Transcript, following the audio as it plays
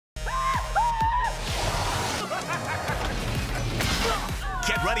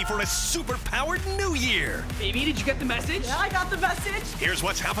Get ready for a super-powered new year. Phoebe, did you get the message? Yeah, I got the message. Here's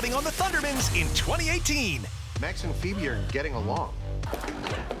what's happening on the Thundermans in 2018. Max and Phoebe are getting along.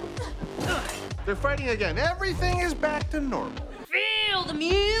 They're fighting again. Everything is back to normal. Feel the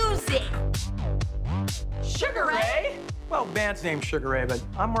music. Sugar Ray? Well, band's name's Sugar Ray, but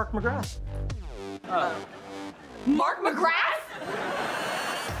I'm Mark McGrath. Mark McGrath?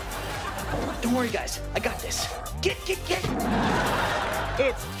 Don't worry, guys. I got this. Get.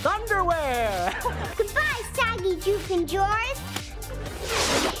 It's Thunderwear! Goodbye, saggy juke and George.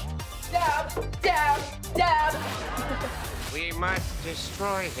 Dab. We must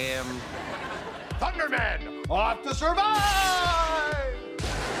destroy him. Thunderman, off to survive!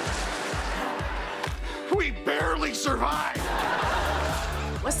 We barely survived!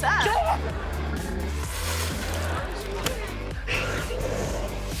 What's that?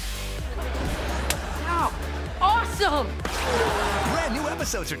 Wow, awesome! Brand new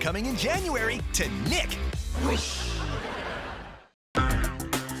episodes are coming in January to Nick. Nick.